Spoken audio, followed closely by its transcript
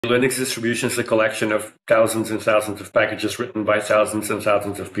Linux distribution is a collection of thousands and thousands of packages written by thousands and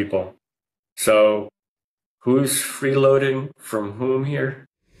thousands of people. So who's freeloading from whom here?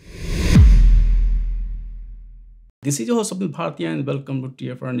 This is your host, Bhartia, and welcome to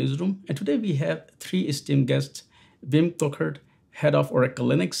TFiR Newsroom. And today we have three esteemed guests: Wim Coekaerts, head of Oracle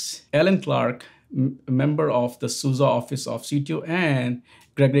Linux; Alan Clark, member of the SUSE office of CIQ; and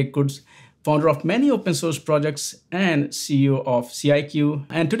Gregory, founder of many open source projects and CEO of CIQ.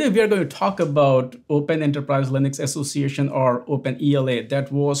 And today we are going to talk about Open Enterprise Linux Association, or OpenELA,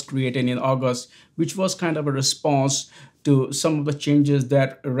 that was created in August, which was kind of a response to some of the changes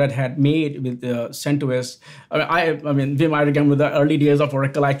that Red Hat made with CentOS. I mean, Wim, I remember the early days of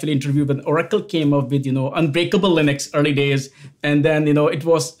Oracle. I actually interviewed when Oracle came up with, Unbreakable Linux early days. And then,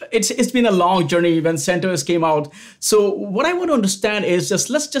 it's been a long journey when CentOS came out. So what I want to understand is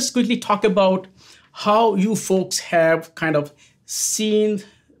let's just quickly talk about how you folks have kind of seen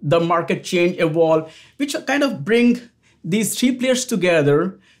the market change evolve, which kind of bring these three players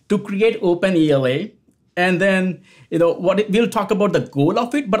together to create OpenELA. And then, we'll talk about the goal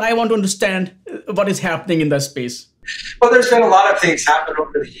of it, but I want to understand what is happening in that space. Well, there's been a lot of things happen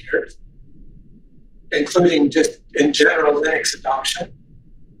over the years, including just in general Linux adoption,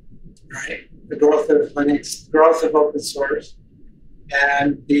 right? The growth of Linux, growth of open source,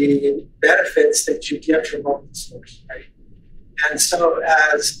 and the benefits that you get from open source, right? And so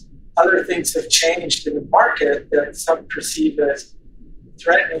as other things have changed in the market that some perceive as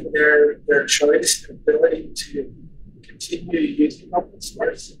threatening their choice and ability to continue using open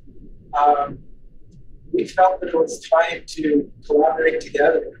source, we felt that it was time to collaborate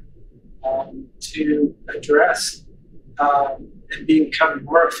together to address and become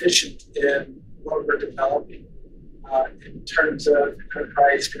more efficient in what we're developing in terms of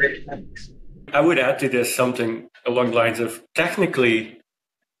enterprise-grade Linux. I would add to this something along the lines of, technically,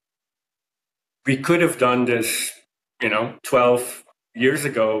 we could have done this, 12 years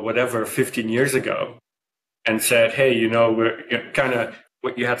ago, whatever, 15 years ago, and said, hey, we're kind of,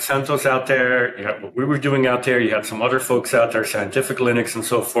 what you had CentOS out there, you had what we were doing out there, you had some other folks out there, Scientific Linux and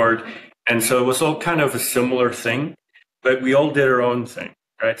so forth. And so it was all kind of a similar thing, but we all did our own thing,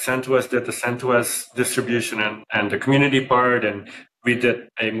 right? CentOS did the CentOS distribution and the community part, and we did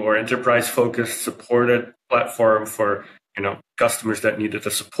a more enterprise-focused, supported platform for customers that needed the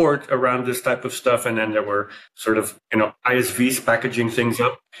support around this type of stuff. And then there were sort of, ISVs packaging things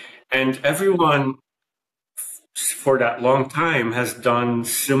up. And everyone for that long time has done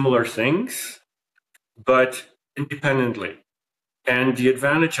similar things, but independently. And the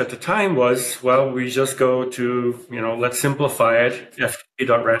advantage at the time was, well, we just go to, let's simplify it,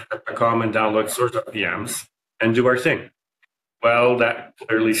 fp.redhat.com, and download source.vms and do our thing. Well, that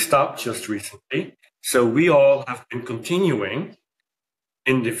clearly stopped just recently. So we all have been continuing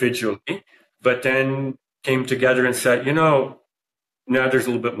individually, but then came together and said, now there's a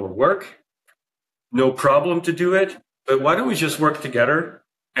little bit more work, no problem to do it, but why don't we just work together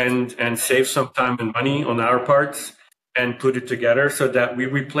and save some time and money on our parts and put it together so that we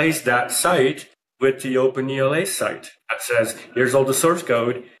replace that site with the OpenELA site that says, here's all the source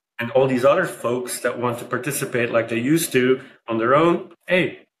code, and all these other folks that want to participate like they used to on their own,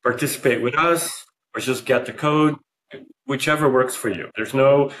 hey, participate with us, or just get the code, whichever works for you. There's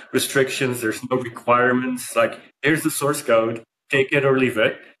no restrictions, there's no requirements, like here's the source code, take it or leave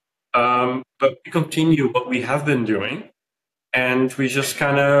it. But we continue what we have been doing, and we just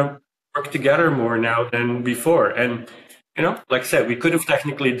kind of work together more now than before. And, like I said, we could have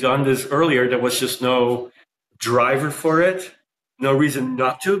technically done this earlier. There was just no driver for it, no reason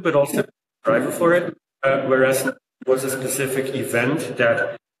not to, but also driver for it. Whereas it was a specific event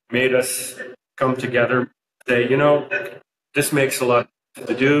that made us come together, say, this makes a lot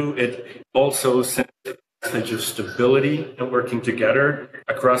to do. It also sends a message of stability and working together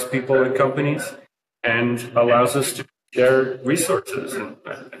across people and companies, and allows us to share resources. And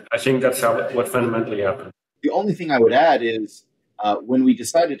I think that's what fundamentally happened. The only thing I would add is when we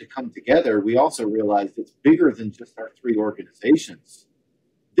decided to come together, we also realized it's bigger than just our three organizations.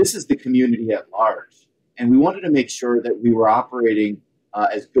 This is the community at large. And we wanted to make sure that we were operating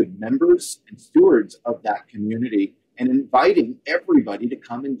as good members and stewards of that community and inviting everybody to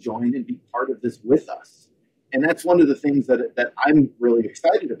come and join and be part of this with us. And that's one of the things that I'm really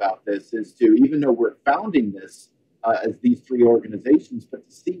excited about this, is to, even though we're founding this as these three organizations, but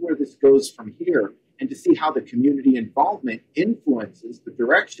to see where this goes from here and to see how the community involvement influences the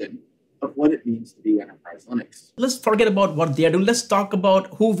direction of what it means to be enterprise Linux. Let's forget about what they are doing. Let's talk about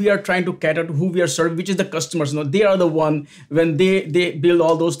who we are trying to cater to, who we are serving, which is the customers. They are the one, when they build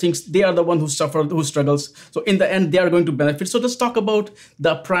all those things, they are the one who suffer, who struggles. So in the end, they are going to benefit. So let's talk about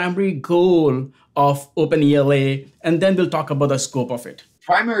the primary goal of OpenELA, and then we'll talk about the scope of it.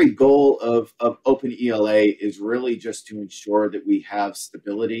 Primary goal of OpenELA is really just to ensure that we have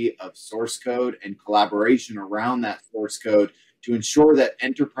stability of source code and collaboration around that source code to ensure that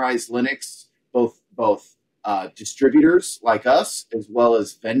enterprise Linux, both distributors like us, as well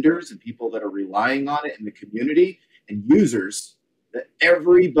as vendors and people that are relying on it in the community and users, that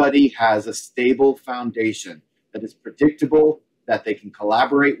everybody has a stable foundation that is predictable, that they can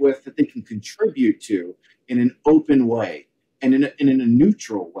collaborate with, that they can contribute to in an open way and in a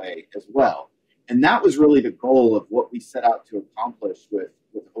neutral way as well. And that was really the goal of what we set out to accomplish with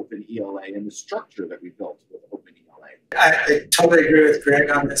OpenELA and the structure that we built with OpenELA. I totally agree with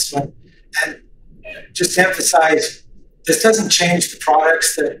Greg on this one. And just to emphasize, this doesn't change the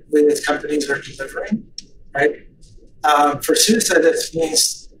products that we as companies are delivering, right? For SUSE, this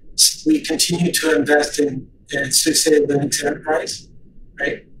means we continue to invest in SUSE Linux Enterprise,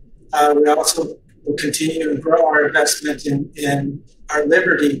 right? We also will continue and grow our investment in our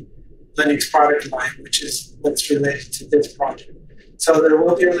Liberty Linux product line, which is what's related to this project. So there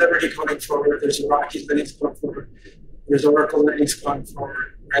will be a Liberty going forward. There's a Rocky Linux going forward. There's Oracle Linux going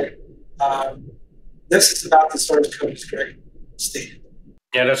forward, right? This is about the source code, as Greg stated.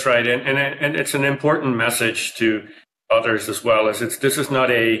 Yeah, that's right. And it's an important message to others as well. As this is not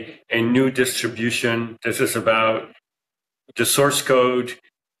a new distribution. This is about the source code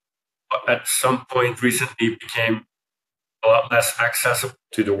at some point recently became a lot less accessible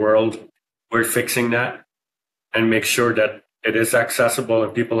to the world. We're fixing that and make sure that it is accessible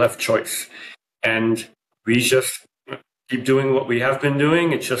and people have choice. And we just keep doing what we have been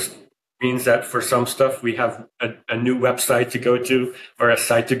doing. It just means that for some stuff, we have a new website to go to, or a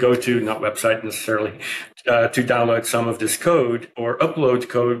site to go to, not website necessarily, to download some of this code or upload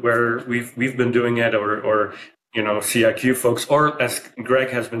code where we've been doing it, or CIQ folks, or as Greg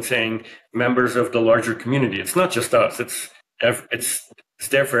has been saying, members of the larger community. It's not just us. It's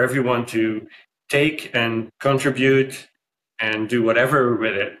there for everyone to take and contribute and do whatever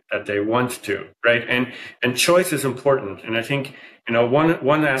with it that they want to, right? And choice is important. And I think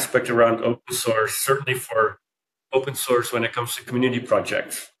one aspect around open source, certainly for open source when it comes to community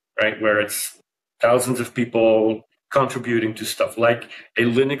projects, right, where it's thousands of people contributing to stuff, like a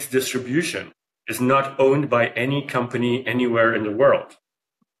Linux distribution is not owned by any company anywhere in the world.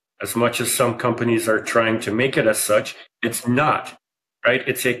 As much as some companies are trying to make it as such, it's not, right?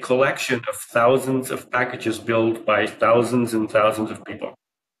 It's a collection of thousands of packages built by thousands and thousands of people.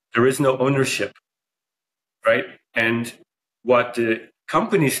 There is no ownership, right? And what the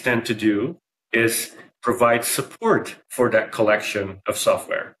companies tend to do is provide support for that collection of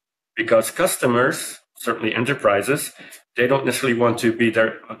software, because customers, certainly enterprises, they don't necessarily want to be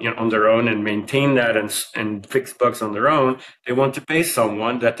there on their own and maintain that and fix bugs on their own. They want to pay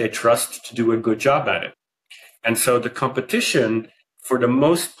someone that they trust to do a good job at it. And so the competition, for the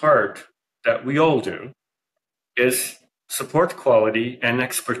most part, that we all do is support quality and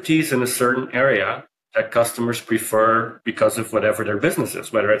expertise in a certain area that customers prefer because of whatever their business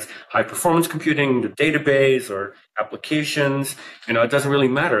is, whether it's high performance computing, the database, or applications. It doesn't really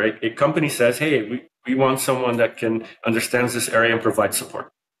matter. A company says, hey, we want someone that understands this area and provide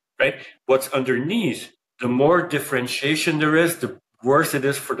support, right? What's underneath, the more differentiation there is, the worse it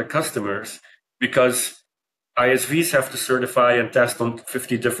is for the customers, because ISVs have to certify and test on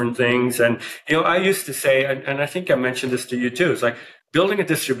 50 different things. And, I used to say, and I think I mentioned this to you too, it's like building a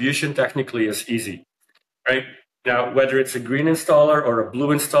distribution technically is easy, right? Now, whether it's a green installer or a blue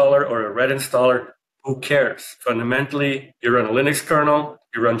installer or a red installer, who cares? Fundamentally, you run a Linux kernel,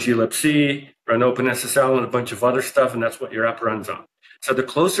 you run glibc, run OpenSSL and a bunch of other stuff, and that's what your app runs on. So the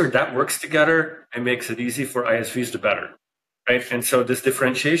closer that works together and makes it easy for ISVs, the better, right? And so this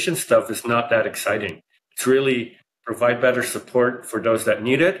differentiation stuff is not that exciting. It's really provide better support for those that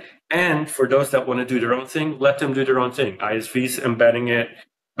need it, and for those that want to do their own thing, let them do their own thing. ISVs embedding it,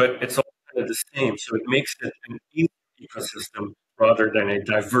 but it's all kind of the same. So it makes it an easy ecosystem rather than a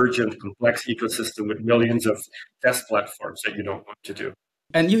divergent, complex ecosystem with millions of test platforms that you don't want to do.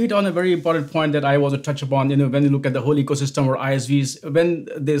 And you hit on a very important point that I want to touch upon. When you look at the whole ecosystem or ISVs, when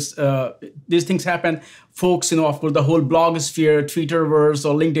these things happen, folks, of course, the whole blogosphere, Twitterverse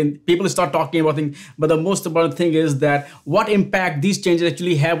or LinkedIn, people start talking about things. But the most important thing is that what impact these changes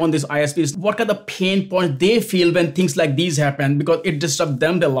actually have on these ISVs. What kind of pain points they feel when things like these happen, because it disrupts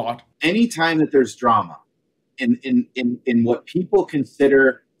them a lot. Anytime that there's drama in what people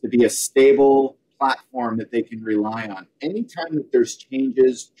consider to be a stable platform that they can rely on. Anytime that there's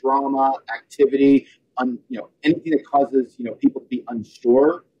changes, drama, activity, anything that causes, people to be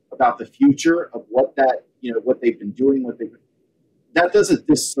unsure about the future of what that, what they've been doing, that does a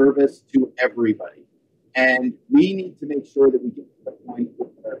disservice to everybody. And we need to make sure that we get to the point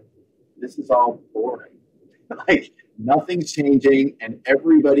where this is all boring. Like nothing's changing and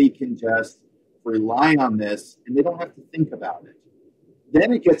everybody can just rely on this and they don't have to think about it.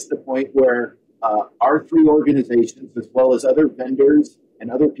 Then it gets to the point where our three organizations, as well as other vendors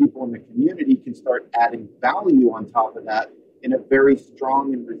and other people in the community, can start adding value on top of that in a very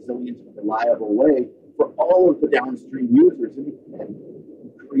strong and resilient and reliable way for all of the downstream users, and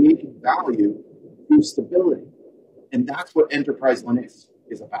creating value through stability. And that's what enterprise Linux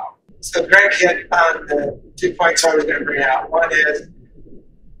is about. So Greg hit on the 2 points I was going to bring out. One is,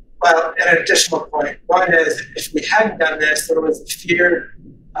 well, an additional point. One is, if we hadn't done this, there was fear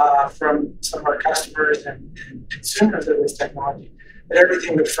from some of our customers and consumers of this technology that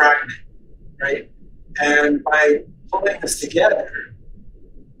everything would fragment, right? And by pulling this together,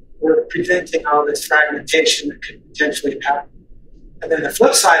 we're preventing all this fragmentation that could potentially happen. And then the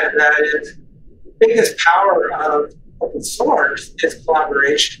flip side of that is the biggest power of open source is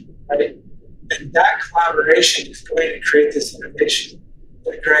collaboration, right? And that collaboration is going to create this innovation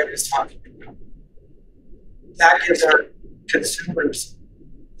that Greg was talking about. That gives our consumers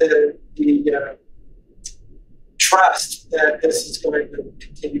the trust that this is going to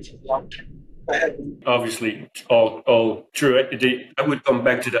continue for the long term. Go ahead. Obviously, all true. I would come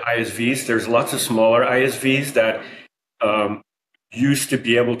back to the ISVs. There's lots of smaller ISVs that used to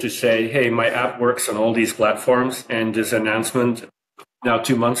be able to say, hey, my app works on all these platforms. And this announcement now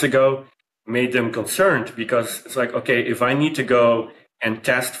 2 months ago made them concerned, because it's like, okay, if I need to go and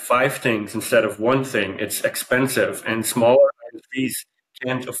test 5 things instead of 1 thing, it's expensive, and smaller ISVs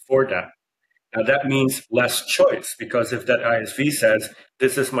can't afford that. Now that means less choice, because if that ISV says,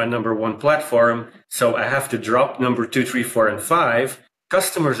 this is my number 1 platform, so I have to drop number 2, 3, 4, and 5,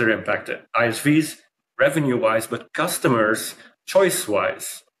 customers are impacted. ISVs revenue-wise, but customers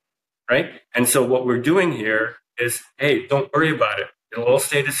choice-wise, right? And so what we're doing here is, hey, don't worry about it. It'll all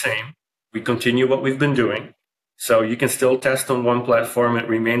stay the same. We continue what we've been doing. So you can still test on 1 platform. It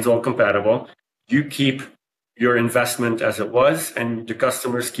remains all compatible. You keep your investment as it was, and the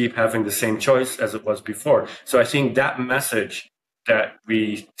customers keep having the same choice as it was before. So I think that message that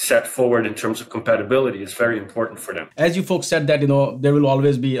we set forward in terms of compatibility is very important for them. As you folks said that, there will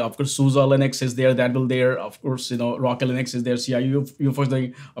always be, of course, SUSE Linux is there, that will there, of course, RHEL Linux is there, CIQ, you folks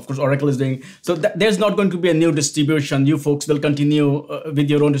doing, of course, Oracle is doing. So there's not going to be a new distribution. You folks will continue with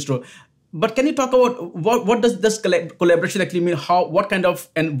your own distro. But can you talk about what does this collaboration actually mean? What kind of,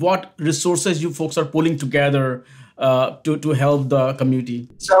 and what resources you folks are pulling together to help the community?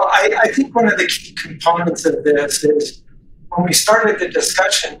 So I think one of the key components of this is, when we started the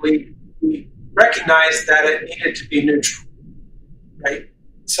discussion, we recognized that it needed to be neutral, right?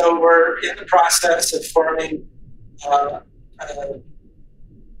 So we're in the process of forming a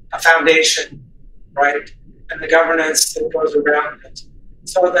foundation, right? And the governance that goes around it,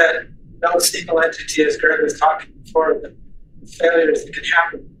 so that no single entity, as Greg was talking before, the failures that can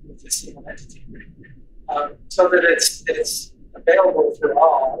happen with a single entity, right? So that it's available for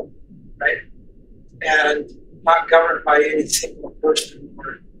all, right? And not governed by any single person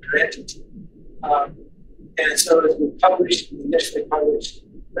or entity. And so as we initially published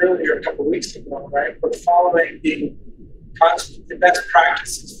earlier a couple of weeks ago, right, we're following the best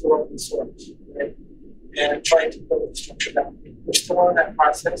practices for open source, right? And trying to build the structure down. We're still in that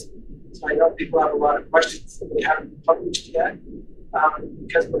process. So I know people have a lot of questions that we haven't published yet,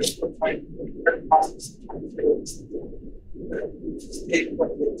 because we're still trying to process and trying to figure this state what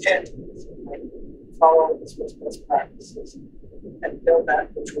the intent is, right? Follow this best practices and build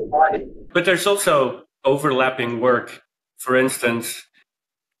that virtual body. But there's also overlapping work. For instance,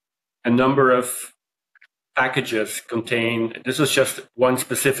 a number of packages contain, this is just one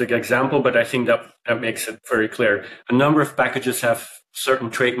specific example, but I think that makes it very clear. A number of packages have certain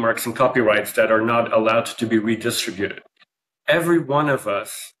trademarks and copyrights that are not allowed to be redistributed. Every one of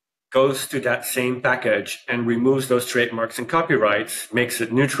us goes to that same package and removes those trademarks and copyrights, makes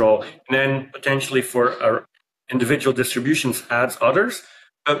it neutral, and then potentially for our individual distributions adds others.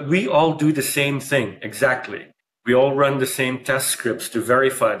 But we all do the same thing exactly. We all run the same test scripts to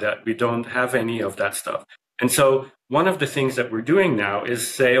verify that we don't have any of that stuff. And so one of the things that we're doing now is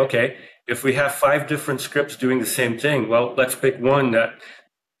say, okay, if we have 5 different scripts doing the same thing, well, let's pick one that,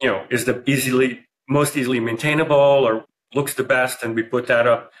 is the most easily maintainable or looks the best, and we put that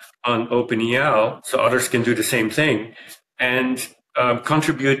up on OpenELA so others can do the same thing. And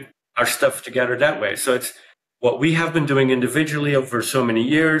contribute our stuff together that way. So it's what we have been doing individually over so many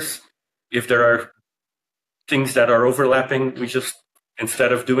years. If there are things that are overlapping, we just,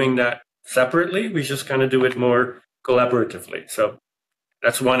 instead of doing that separately, we just kind of do it more collaboratively. So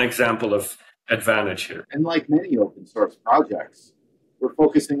that's one example of advantage here. And like many open source projects, we're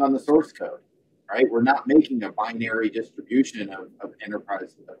focusing on the source code, right? We're not making a binary distribution of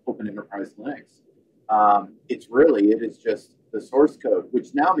open enterprise Linux. It is just the source code,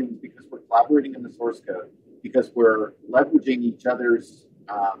 which now means because we're collaborating in the source code, because we're leveraging each other's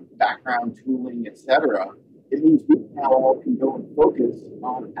background tooling, etc., it means we now all can go and focus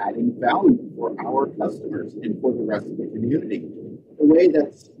on adding value for our customers and for the rest of the community in a way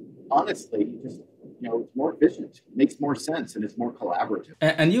that's honestly just, it's more efficient, makes more sense, and it's more collaborative.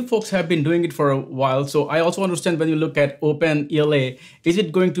 And you folks have been doing it for a while. So I also understand when you look at OpenELA, is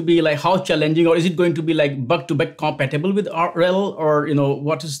it going to be like how challenging, or is it going to be like bug-to-bug compatible with RHEL, or,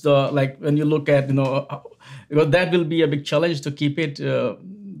 what is the, like when you look at, that will be a big challenge to keep it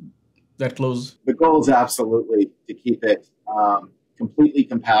that close? The goal is absolutely to keep it completely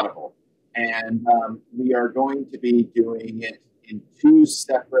compatible. And we are going to be doing it in two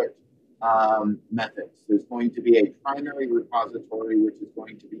separate methods. There's going to be a primary repository, which is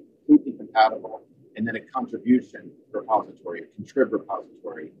going to be completely compatible, and then a contribution repository, a contrib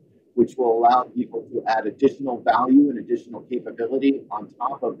repository, which will allow people to add additional value and additional capability on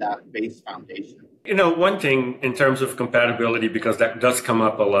top of that base foundation. One thing in terms of compatibility, because that does come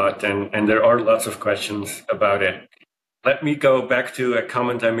up a lot, and there are lots of questions about it. Let me go back to a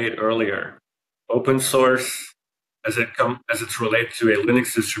comment I made earlier. Open source, as it's related to a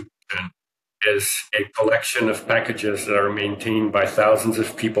Linux distribution, is a collection of packages that are maintained by thousands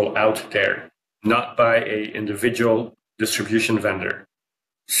of people out there, not by an individual distribution vendor.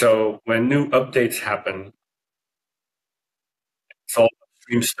 So when new updates happen, it's all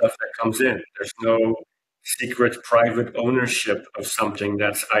upstream stuff that comes in. There's no secret private ownership of something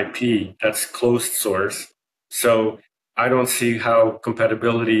that's IP, that's closed source. So I don't see how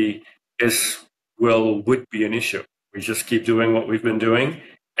compatibility would be an issue. We just keep doing what we've been doing,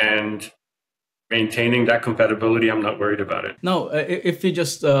 and maintaining that compatibility, I'm not worried about it. Now, if we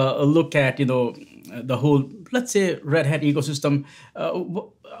just look at, the whole, let's say, Red Hat ecosystem,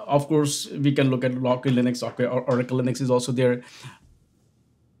 of course, we can look at local Linux, or Oracle Linux is also there.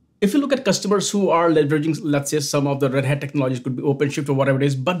 If you look at customers who are leveraging, let's say, some of the Red Hat technologies, could be OpenShift or whatever it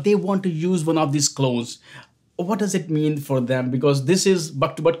is, but they want to use one of these clones, what does it mean for them? Because this is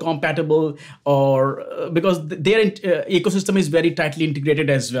bug-to-bug compatible, or because their ecosystem is very tightly integrated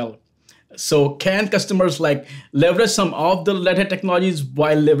as well. So can customers leverage some of the Red Hat technologies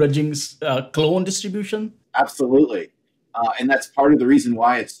while leveraging clone distribution? Absolutely. And that's part of the reason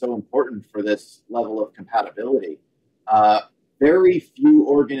why it's so important for this level of compatibility. Very few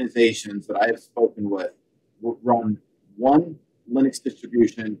organizations that I have spoken with will run one Linux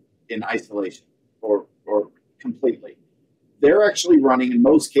distribution in isolation or completely. They're actually running, in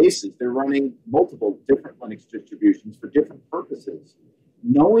most cases, they're running multiple different Linux distributions for different purposes,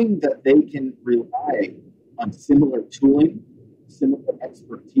 knowing that they can rely on similar tooling, similar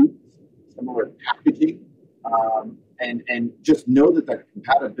expertise, similar packaging, and just know that that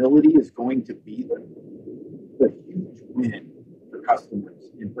compatibility is going to be there. It's a huge win for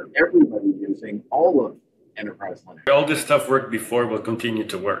customers and for everybody using all of enterprise Linux. All this stuff worked before, will continue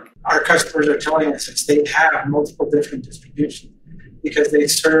to work. Our customers are telling us that they have multiple different distributions because they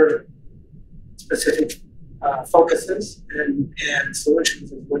serve specific focuses and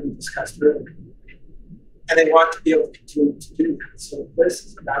solutions, as we discussed earlier. And they want to be able to continue to do that. So this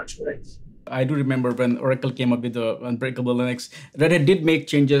is about choice. I do remember when Oracle came up with the Unbreakable Linux, Red Hat did make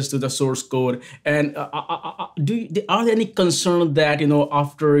changes to the source code. And are there any concern that,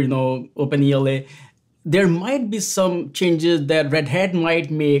 after, OpenELA, there might be some changes that Red Hat might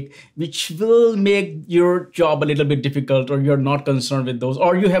make, which will make your job a little bit difficult, or you're not concerned with those,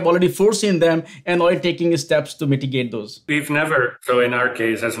 or you have already foreseen them and already taking steps to mitigate those? We've never, so in our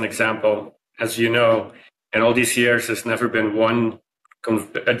case, as an example, as you know, in all these years, there's never been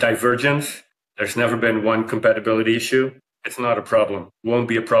a divergence. There's never been one compatibility issue. It's not a problem. It won't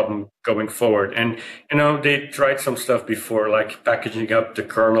be a problem going forward. And, they tried some stuff before, like packaging up the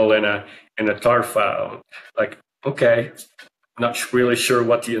kernel in a tar file. Okay, not really sure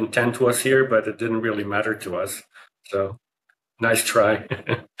what the intent was here, but it didn't really matter to us. So nice try.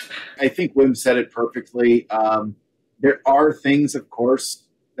 I think Wim said it perfectly. There are things, of course,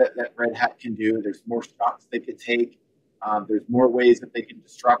 that Red Hat can do. There's more shots they could take. There's more ways that they can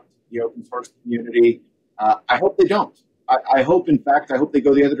disrupt the open source community. I hope they don't. I hope they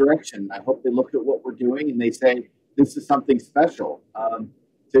go the other direction. I hope they look at what we're doing and they say, this is something special.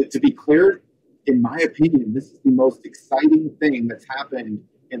 To be clear, in my opinion, this is the most exciting thing that's happened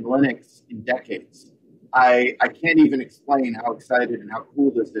in Linux in decades. I can't even explain how excited and how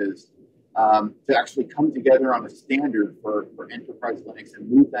cool this is to actually come together on a standard for enterprise Linux and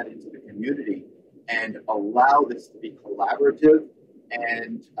move that into the community and allow this to be collaborative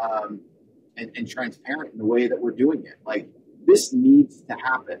and transparent in the way that we're doing it. Like, this needs to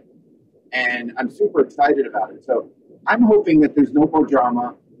happen. And I'm super excited about it. So I'm hoping that there's no more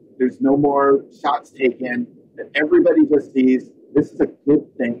drama. There's no more shots taken, that everybody just sees this is a good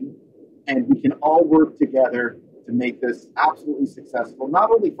thing. And we can all work together to make this absolutely successful,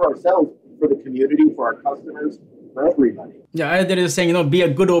 not only for ourselves, but for the community, for our customers, for everybody. Yeah, there is saying, be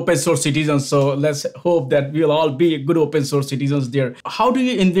a good open source citizen. So let's hope that we'll all be good open source citizens there. How do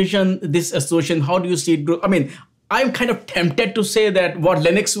you envision this association? How do you see it grow? I mean, I'm kind of tempted to say that what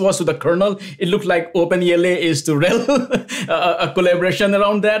Linux was to the kernel, it looked like OpenELA is to RHEL, a collaboration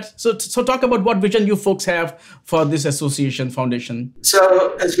around that. So talk about what vision you folks have for this association foundation.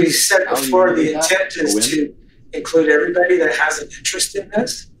 So as we said before, the intent is to include everybody that has an interest in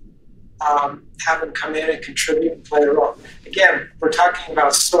this, have them come in and contribute and play a role. Again, we're talking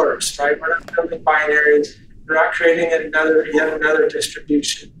about source, right? We're not building binaries. We're not creating yet another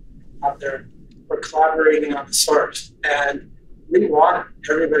distribution out there. We're collaborating on the source, and we want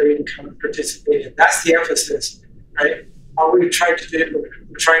everybody to come and participate in. That's the emphasis, right? All we're trying to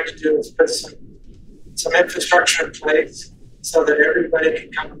do is put some infrastructure in place so that everybody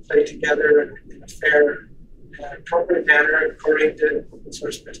can come and play together in a fair and appropriate manner according to open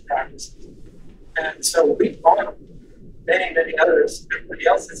source best practices. And so we want many others, everybody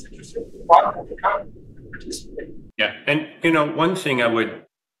else that's interested, we want them to come and participate. Yeah, and one thing I would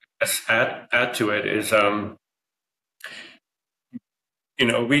add to it is,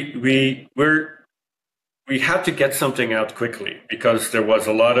 we had to get something out quickly because there was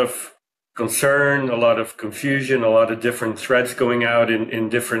a lot of concern, a lot of confusion, a lot of different threads going out in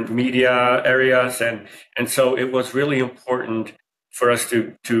different media areas, and so it was really important for us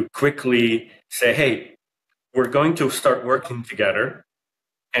to quickly say, hey, we're going to start working together.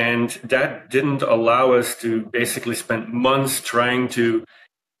 And that didn't allow us to basically spend months trying to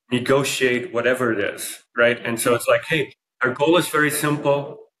negotiate whatever it is, right? And so it's like, hey, our goal is very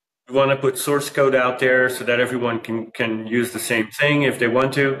simple. We want to put source code out there so that everyone can use the same thing if they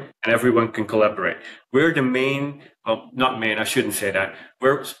want to, and everyone can collaborate. We're the main, well, not main, I shouldn't say that.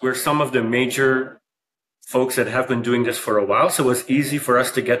 We're some of the major folks that have been doing this for a while. So it was easy for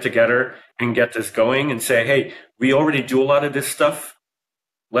us to get together and get this going and say, hey, we already do a lot of this stuff.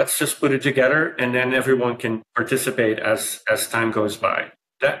 Let's just put it together, and then everyone can participate as time goes by.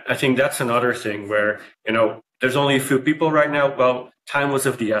 I think that's another thing where, there's only a few people right now. Well, time was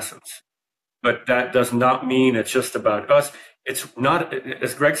of the essence. But that does not mean it's just about us. It's not,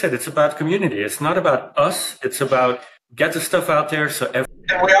 as Greg said, it's about community. It's not about us. It's about get the stuff out there. And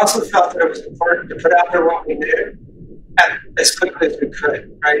we also felt that it was important to put out there what we knew as quickly as we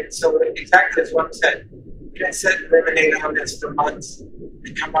could, right? So exactly as Wim said, we didn't sit and ruminate on this for months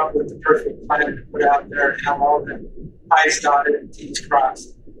and come up with the perfect plan to put out there and have all the I's dotted and T's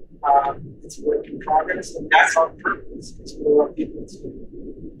crossed. It's a work in progress, and that's on purpose. It's we want people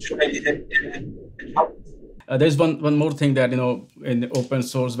to join in and help us. There's one more thing that, in open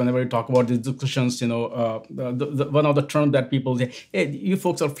source, whenever you talk about these discussions, one of the terms that people say, hey, you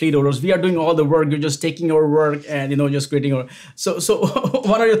folks are freeloaders. We are doing all the work. You're just taking our work and, just creating our... So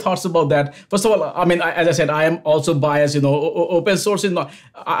what are your thoughts about that? First of all, I mean, as I said, I am also biased, open source is not...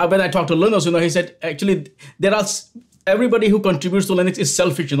 when I talked to Linus, he said, actually, there are... Everybody who contributes to Linux is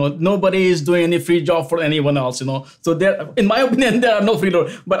selfish, Nobody is doing any free job for anyone else, So there, in my opinion, there are no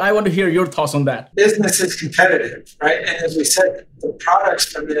freeloaders. But I want to hear your thoughts on that. Business is competitive, right? And as we said, the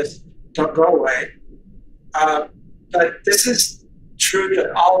products from this don't go away. But this is true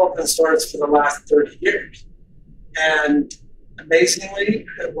to all open source for the last 30 years. And amazingly,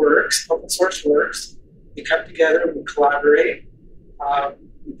 it works. Open source works. We come together, we collaborate,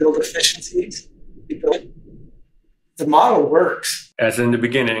 we build efficiencies, the model works. As in the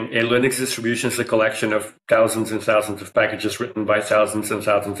beginning, a Linux distribution is a collection of thousands and thousands of packages written by thousands and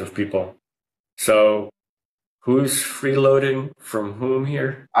thousands of people. So who's freeloading from whom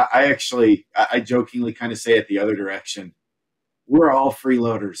here? I jokingly kind of say it the other direction. We're all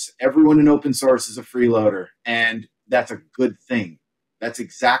freeloaders. Everyone in open source is a freeloader, and that's a good thing. That's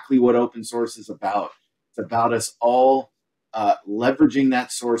exactly what open source is about. It's about us all leveraging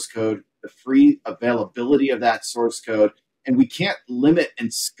that source code, the free availability of that source code, and we can't limit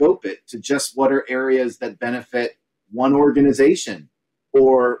and scope it to just what are areas that benefit one organization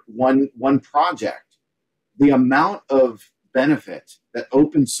or one project. the amount of benefit that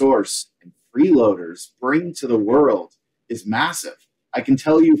open source and freeloaders bring to the world is massive. I can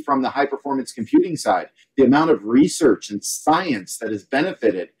tell you from the high performance computing side, the amount of research and science that has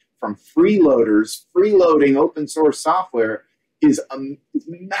benefited from freeloaders, freeloading open source software is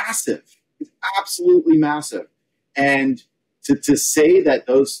massive. It's absolutely massive. And to say that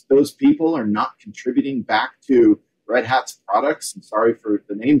those people are not contributing back to Red Hat's products, I'm sorry for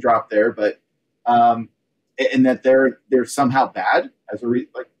the name drop there, but and that they're somehow bad as a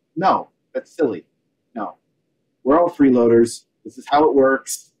no, that's silly. No, we're all freeloaders. This is how it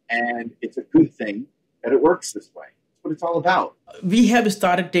works, and it's a good thing that it works this way. That's what it's all about. We have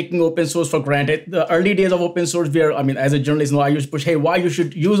started taking open source for granted. The early days of open source, as a journalist, I used to push, hey, why you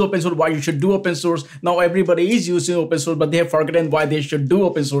should use open source, why you should do open source. Now everybody is using open source, but they have forgotten why they should do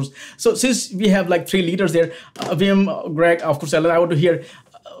open source. So since we have like three leaders there, Wim, Greg, of course, Ellen, I want to hear,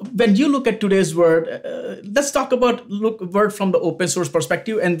 when you look at today's world, let's talk about world from the open source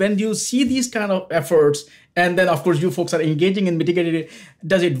perspective. And when you see these kind of efforts, and then of course you folks are engaging and mitigating it,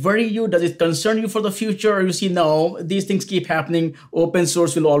 does it worry you? Does it concern you for the future? Or you see, no, these things keep happening. Open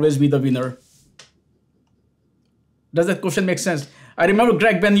source will always be the winner. Does that question make sense? I remember,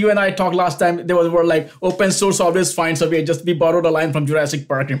 Greg, when you and I talked last time, there was word like open source always finds a way. Just we borrowed a line from Jurassic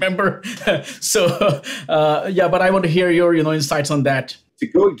Park, remember? So yeah, but I want to hear your insights on that. To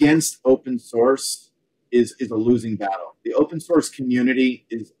go against open source is a losing battle. The open source community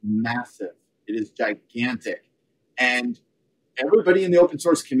is massive. It is gigantic. And everybody in the open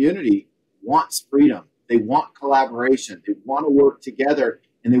source community wants freedom. They want collaboration. They want to work together,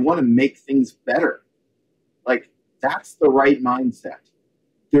 and they want to make things better. Like, that's the right mindset.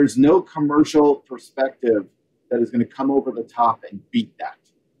 There's no commercial perspective that is going to come over the top and beat that.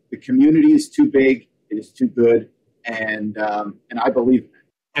 The community is too big. It is too good. And I believe in it.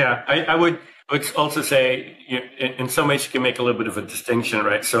 Yeah, I would also say, in some ways, you can make a little bit of a distinction,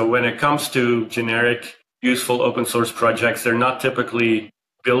 right? So when it comes to generic, useful open source projects, they're not typically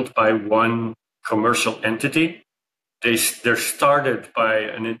built by one commercial entity. They're started by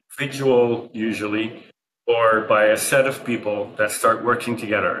an individual, usually, or by a set of people that start working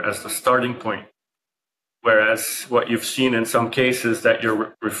together as the starting point. Whereas what you've seen in some cases that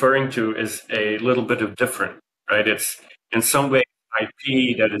you're referring to is a little bit of different, right? It's in some way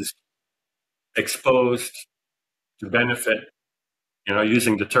IP that is exposed to benefit,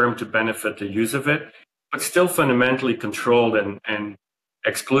 using the term to benefit the use of it, but still fundamentally controlled and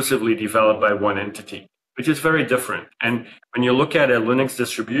exclusively developed by one entity, which is very different. And when you look at a Linux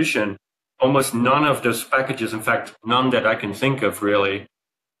distribution, almost none of those packages, in fact, none that I can think of really,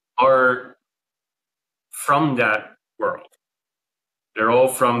 are from that world. They're all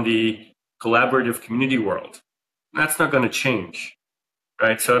from the collaborative community world. That's not going to change,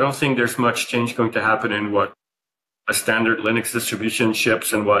 right? So I don't think there's much change going to happen in what a standard Linux distribution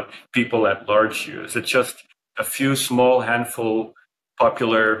ships and what people at large use. It's just a few small handful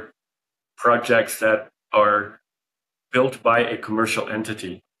popular projects that are built by a commercial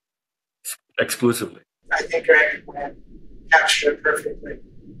entity exclusively. I think Greg captured it perfectly.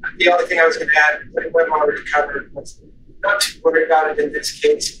 The only thing I was going to add, what Wim already covered, was not to worry about it in this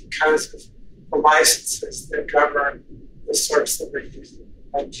case because of the licenses that govern the source that we're using,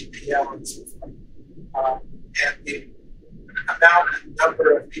 like GPL and so forth. And the amount and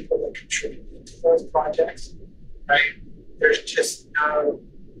number of people that contribute to those projects, right? There's just no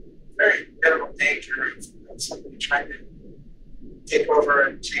very minimal danger of somebody trying to take over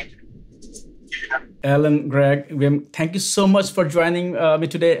and change it. Ellen, Greg, Wim, thank you so much for joining me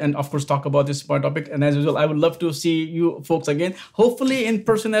today and of course talk about this important topic. And as usual, I would love to see you folks again, hopefully in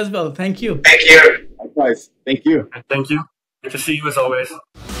person as well. Thank you. Thank you. Likewise. Thank you. Thank you. Good to see you as always.